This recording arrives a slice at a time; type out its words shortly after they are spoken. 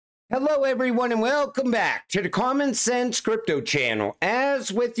Hello everyone and welcome back to the Common Sense Crypto channel.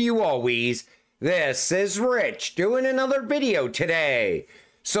 As with you always, this is Rich doing another video today.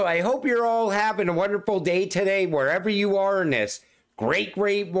 So I hope you're all having a wonderful day today wherever you are in this great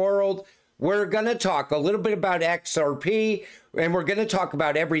world. We're going to talk a little bit about XRP and we're going to talk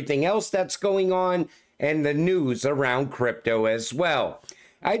about everything else that's going on and the news around crypto as well.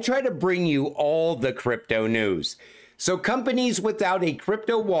 I try to bring you all the crypto news. So companies without a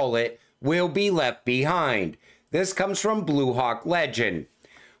crypto wallet will be left behind. This comes from Blue Hawk Legend.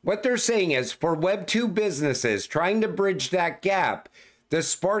 What they're saying is for Web 2 businesses trying to bridge that gap, the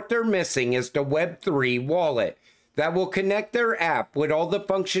spark they're missing is the Web 3 wallet that will connect their app with all the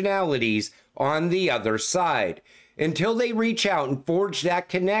functionalities on the other side. Until they reach out and forge that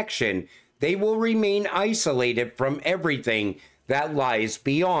connection, they will remain isolated from everything that lies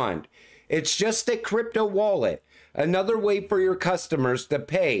beyond. It's just a crypto wallet. Another way for your customers to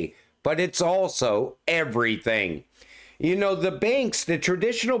pay, but it's also everything. You know, the banks, the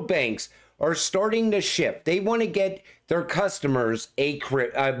traditional banks are starting to shift. They want to get their customers a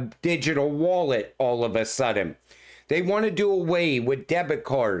digital wallet all of a sudden. They want to do away with debit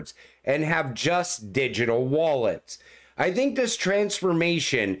cards and have just digital wallets. I think this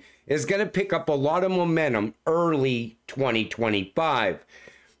transformation is going to pick up a lot of momentum early 2025.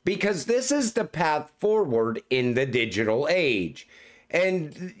 Because this is the path forward in the digital age.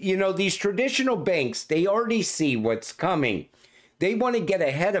 And, you know, these traditional banks, they already see what's coming. They want to get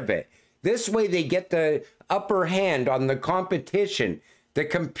ahead of it. This way they get the upper hand on the competition, the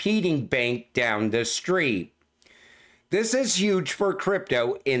competing bank down the street. This is huge for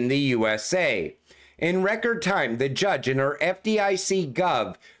crypto in the USA. In record time, the judge in her FDIC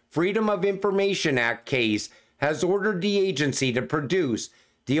Gov Freedom of Information Act case has ordered the agency to produce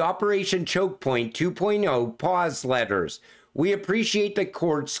the Operation Choke Point 2.0 pause letters. We appreciate the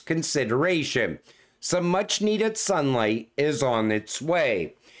court's consideration. Some much needed sunlight is on its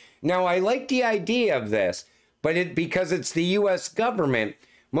way. Now, I like the idea of this, but because it's the US government,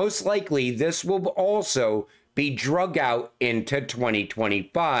 most likely this will also be drug out into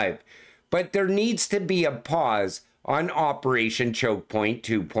 2025. But there needs to be a pause on Operation Choke Point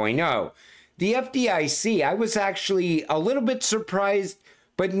 2.0. The FDIC, I was actually a little bit surprised,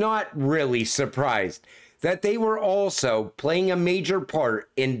 but not really surprised that they were also playing a major part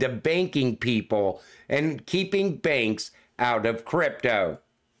in debanking people and keeping banks out of crypto.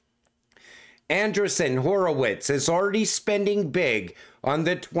 Andreessen Horowitz is already spending big on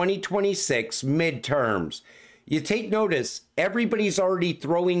the 2026 midterms. You take notice, everybody's already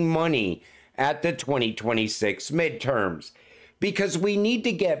throwing money at the 2026 midterms because we need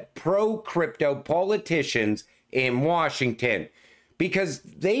to get pro-crypto politicians in Washington. Because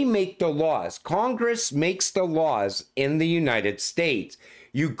they make the laws. Congress makes the laws in the United States.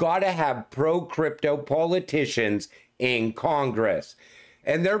 You gotta have pro-crypto politicians in Congress.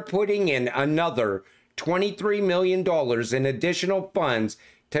 And they're putting in another $23 million in additional funds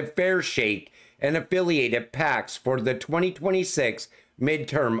to Fairshake and affiliated PACs for the 2026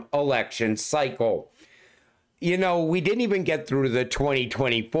 midterm election cycle. You know, we didn't even get through the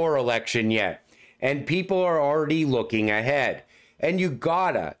 2024 election yet, and people are already looking ahead. And you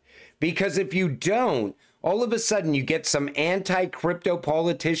gotta, because if you don't, all of a sudden you get some anti-crypto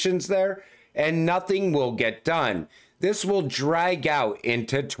politicians there and nothing will get done. This will drag out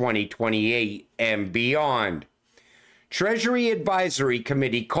into 2028 and beyond. Treasury Advisory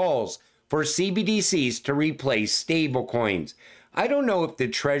Committee calls for CBDCs to replace stablecoins. I don't know if the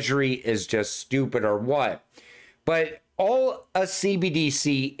Treasury is just stupid or what, but all a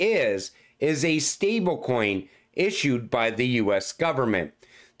CBDC is a stablecoin issued by the US government.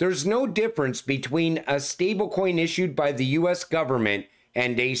 There's no difference between a stablecoin issued by the US government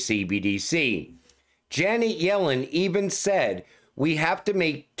and a CBDC. Janet Yellen even said we have to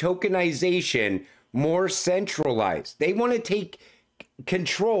make tokenization more centralized. They want to take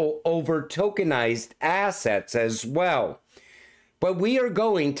control over tokenized assets as well. But we are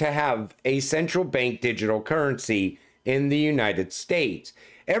going to have a central bank digital currency in the United States.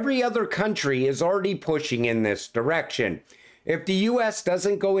 Every other country is already pushing in this direction. If the US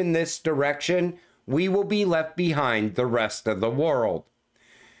doesn't go in this direction, we will be left behind the rest of the world.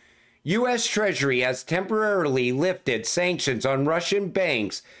 US Treasury has temporarily lifted sanctions on Russian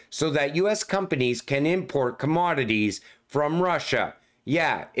banks so that US companies can import commodities from Russia.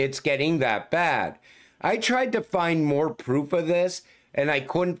 Yeah, it's getting that bad. I tried to find more proof of this and I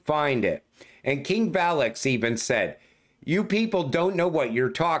couldn't find it. And King Valix even said, "You people don't know what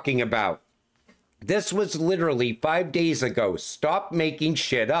you're talking about." This was literally 5 days ago. Stop making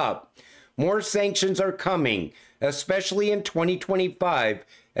shit up. More sanctions are coming, especially in 2025,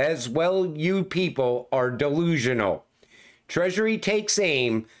 as well you people are delusional. Treasury takes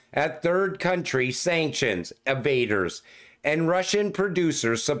aim at third country sanctions evaders and Russian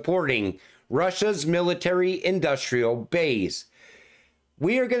producers supporting Russia's military industrial base.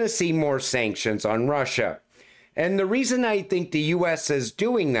 We are going to see more sanctions on Russia. And the reason I think the US is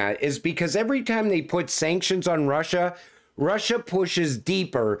doing that is because every time they put sanctions on Russia, Russia pushes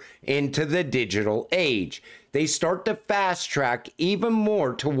deeper into the digital age. They start to fast track even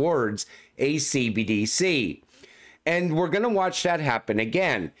more towards a CBDC. And we're going to watch that happen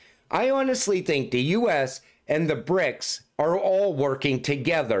again. I honestly think the US and the BRICS are all working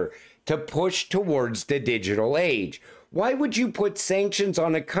together to push towards the digital age. Why would you put sanctions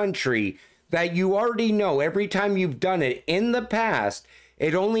on a country that you already know every time you've done it in the past,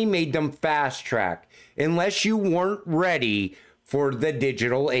 it only made them fast track, unless you weren't ready for the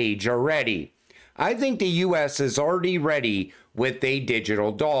digital age already? I think the US is already ready with a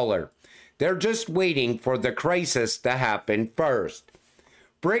digital dollar. They're just waiting for the crisis to happen first.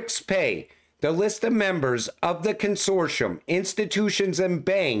 BRICS Pay, the list of members of the consortium, institutions, and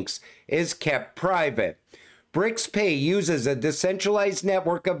banks is kept private. BRICS Pay uses a decentralized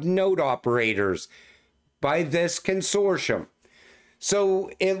network of node operators by this consortium. So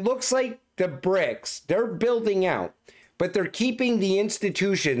it looks like the BRICS, they're building out, but they're keeping the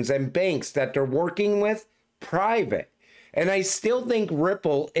institutions and banks that they're working with private. And I still think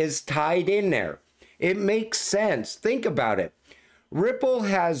Ripple is tied in there. It makes sense. Think about it. Ripple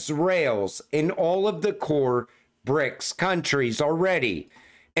has rails in all of the core BRICS countries already.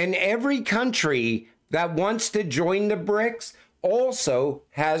 And every country that wants to join the BRICS also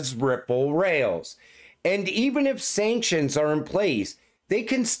has Ripple rails. And even if sanctions are in place, they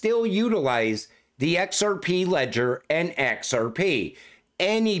can still utilize the XRP ledger and XRP.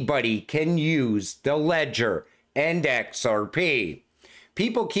 Anybody can use the ledger and XRP.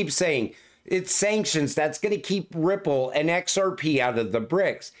 People keep saying it's sanctions that's going to keep Ripple and XRP out of the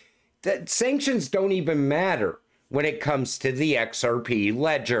BRICS. That sanctions don't even matter when it comes to the XRP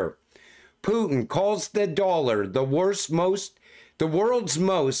ledger. Putin calls the dollar the world's most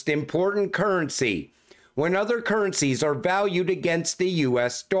important currency. When other currencies are valued against the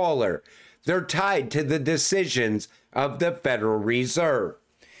US dollar, they're tied to the decisions of the Federal Reserve.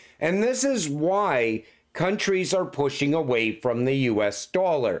 And this is why countries are pushing away from the US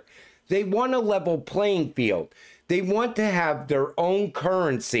dollar. They want a level playing field. They want to have their own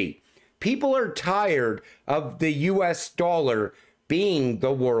currency. People are tired of the US dollar being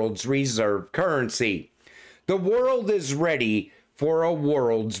the world's reserve currency. The world is ready for a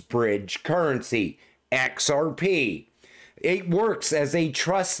world's bridge currency, XRP. It works as a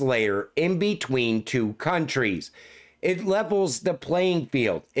trust layer in between two countries. It levels the playing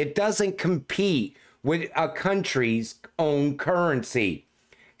field. It doesn't compete with a country's own currency.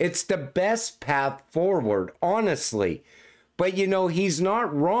 It's the best path forward, honestly. But you know, he's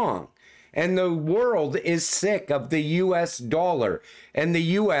not wrong. And the world is sick of the US dollar and the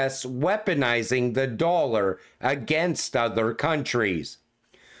US weaponizing the dollar against other countries.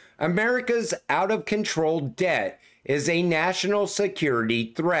 America's out-of-control debt is a national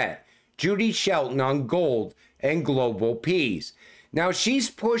security threat. Judy Shelton on gold and global peace. Now she's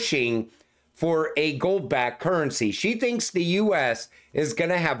pushing for a gold-backed currency. She thinks the US is going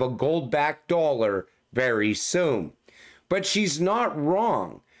to have a gold-backed dollar very soon. But she's not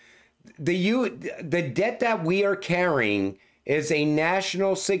wrong. The debt that we are carrying is a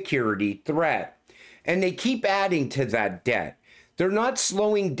national security threat. And they keep adding to that debt. They're not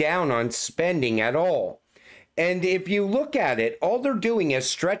slowing down on spending at all. And if you look at it, all they're doing is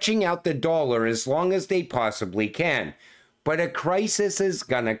stretching out the dollar as long as they possibly can. But a crisis is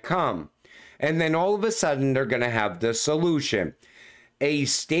going to come. And then all of a sudden, they're going to have the solution. A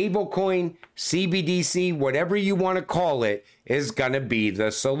stablecoin, CBDC, whatever you want to call it, is going to be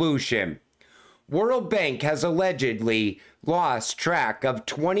the solution. World Bank has allegedly lost track of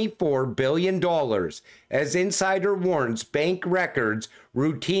 $24 billion as insider warns bank records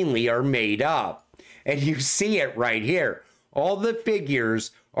routinely are made up. And you see it right here. All the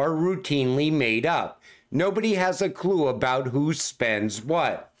figures are routinely made up. Nobody has a clue about who spends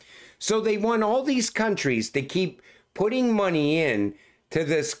what. So they want all these countries to keep putting money in to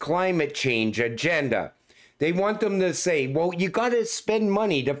this climate change agenda. They want them to say, well, you got to spend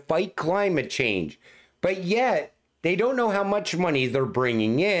money to fight climate change. But yet, they don't know how much money they're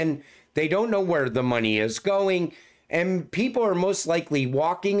bringing in. They don't know where the money is going. And people are most likely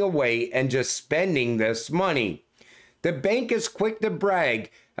walking away and just spending this money. The bank is quick to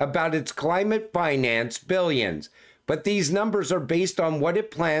brag about its climate finance billions. But these numbers are based on what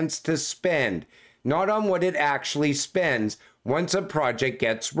it plans to spend, not on what it actually spends once a project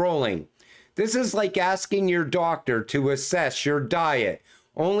gets rolling. This is like asking your doctor to assess your diet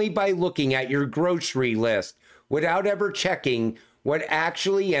only by looking at your grocery list without ever checking what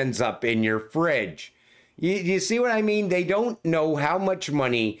actually ends up in your fridge. You see what I mean? They don't know how much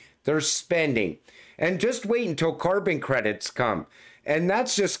money they're spending. And just wait until carbon credits come. And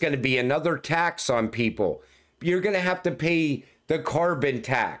that's just going to be another tax on people. You're going to have to pay the carbon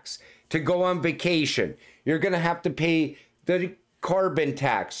tax to go on vacation. You're going to have to pay the carbon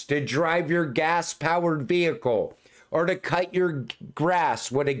tax to drive your gas-powered vehicle or to cut your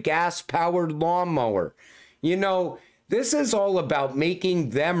grass with a gas-powered lawnmower. You know, this is all about making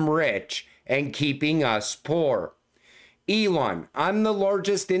them rich and keeping us poor. Elon, I'm the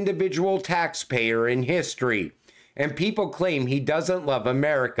largest individual taxpayer in history, and people claim he doesn't love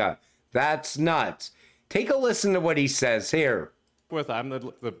America. That's nuts. Take a listen to what he says here. I'm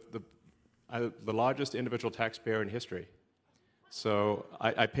the largest individual taxpayer in history. So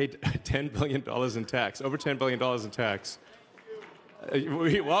I paid $10 billion in tax, over $10 billion in tax.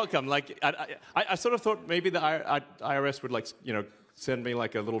 You're welcome. Like, I sort of thought maybe the IRS would, like, you know, send me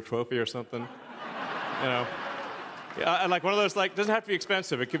like a little trophy or something. You know, yeah, like one of those, like, doesn't have to be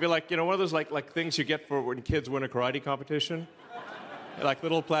expensive. It could be like, you know, one of those like things you get for when kids win a karate competition, like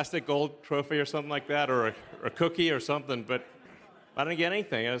little plastic gold trophy or something like that, or a cookie or something. But I didn't get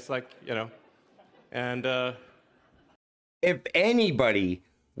anything. It's like, you know, and if anybody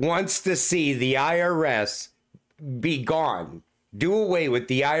wants to see the IRS be gone, do away with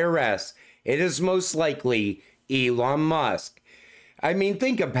the IRS, it is most likely Elon Musk. I mean,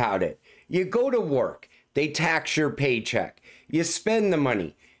 think about it. You go to work, they tax your paycheck. You spend the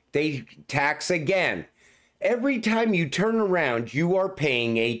money, they tax again. Every time you turn around, you are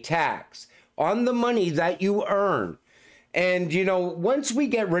paying a tax on the money that you earn. And, you know, once we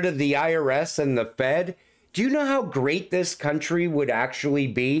get rid of the IRS and the Fed, do you know how great this country would actually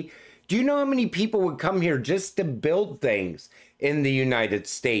be? Do you know how many people would come here just to build things in the United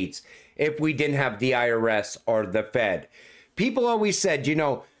States if we didn't have the IRS or the Fed? People always said, you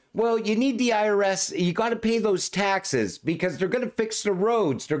know, well, you need the IRS, you got to pay those taxes because they're going to fix the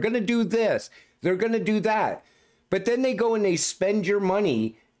roads, they're going to do this, they're going to do that. But then they go and they spend your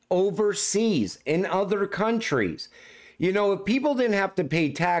money overseas in other countries. You know, if people didn't have to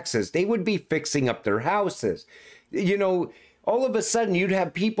pay taxes, they would be fixing up their houses. You know, all of a sudden you'd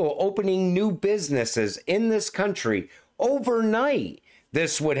have people opening new businesses in this country overnight.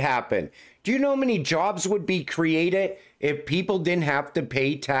 This would happen. Do you know how many jobs would be created if people didn't have to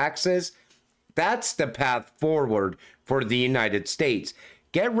pay taxes? That's the path forward for the United States.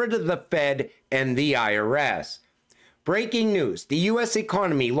 Get rid of the Fed and the IRS. Breaking news. The U.S.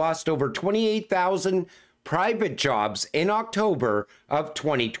 economy lost over 28,000 private jobs in October of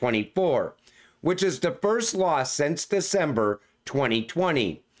 2024, which is the first loss since December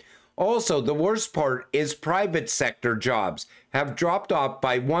 2020. Also, the worst part is private sector jobs have dropped off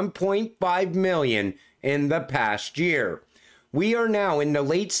by 1.5 million in the past year. We are now in the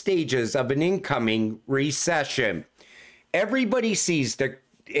late stages of an incoming recession. Everybody sees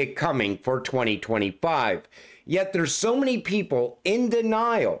it coming for 2025, yet there's so many people in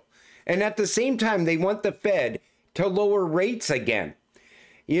denial. And at the same time, they want the Fed to lower rates again.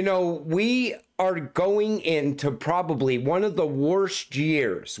 You know, we are going into probably one of the worst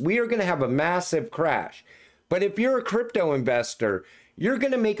years. We are going to have a massive crash. But if you're a crypto investor, you're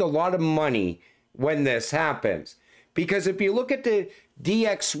going to make a lot of money when this happens. Because if you look at the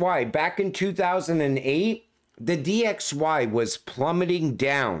DXY back in 2008, the DXY was plummeting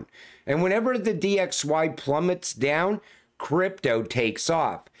down. And whenever the DXY plummets down, crypto takes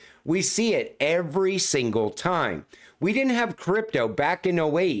off. We see it every single time. We didn't have crypto back in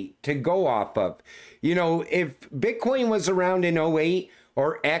 08 to go off of. You know, if Bitcoin was around in 08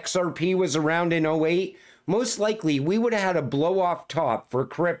 or XRP was around in 08, most likely we would have had a blow off top for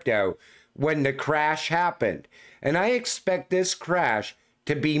crypto when the crash happened. And I expect this crash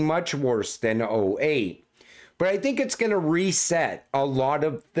to be much worse than 08. But I think it's going to reset a lot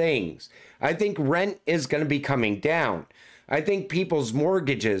of things. I think rent is going to be coming down. I think people's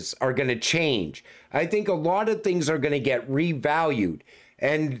mortgages are going to change. I think a lot of things are going to get revalued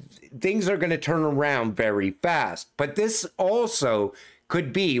and things are going to turn around very fast. But this also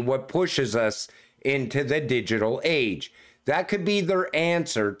could be what pushes us into the digital age. That could be their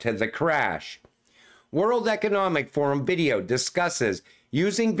answer to the crash. World Economic Forum video discusses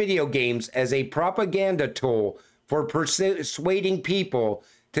using video games as a propaganda tool for persuading people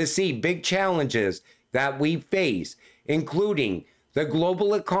to see big challenges that we face, including the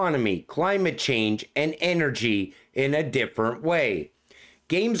global economy, climate change, and energy in a different way.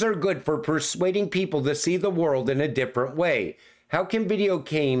 Games are good for persuading people to see the world in a different way. How can video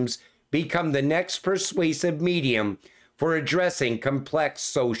games become the next persuasive medium for addressing complex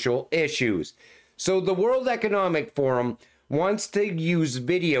social issues? So the World Economic Forum wants to use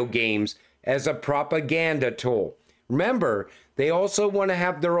video games as a propaganda tool. Remember, they also want to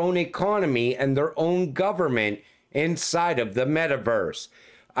have their own economy and their own government inside of the metaverse.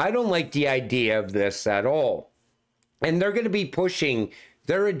 I don't like the idea of this at all. And they're going to be pushing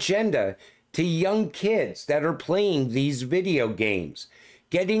their agenda to young kids that are playing these video games,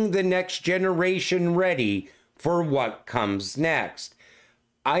 getting the next generation ready for what comes next.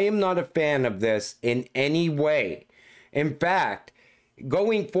 I am not a fan of this in any way. In fact,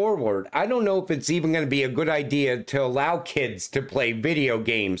 going forward, I don't know if it's even going to be a good idea to allow kids to play video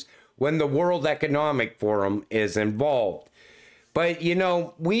games when the World Economic Forum is involved. But, you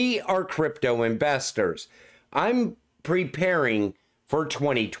know, we are crypto investors. I'm preparing for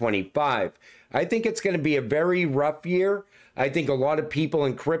 2025. I think it's going to be a very rough year. I think a lot of people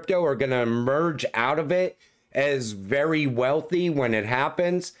in crypto are going to emerge out of it as very wealthy when it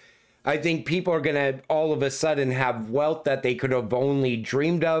happens. I think people are going to all of a sudden have wealth that they could have only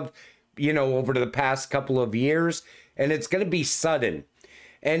dreamed of, you know, over the past couple of years. And it's going to be sudden.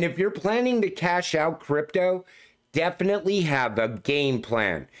 And if you're planning to cash out crypto, definitely have a game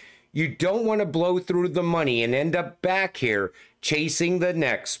plan. You don't want to blow through the money and end up back here chasing the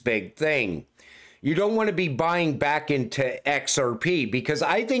next big thing. You don't want to be buying back into XRP, because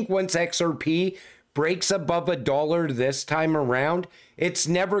I think once XRP breaks above $1 this time around, it's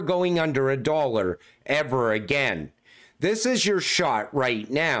never going under $1 ever again. This is your shot right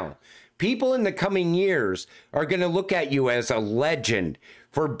now. People in the coming years are going to look at you as a legend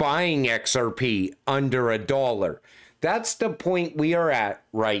for buying XRP under $1. That's the point we are at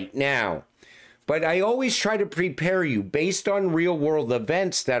right now. But I always try to prepare you based on real world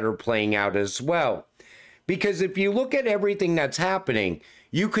events that are playing out as well. Because if you look at everything that's happening,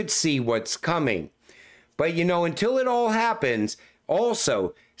 you could see what's coming. But you know, until it all happens,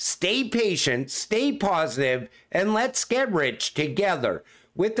 also stay patient, stay positive, and let's get rich together.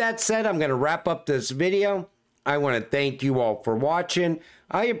 With that said, I'm going to wrap up this video. I want to thank you all for watching.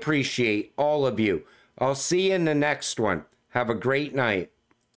 I appreciate all of you. I'll see you in the next one. Have a great night.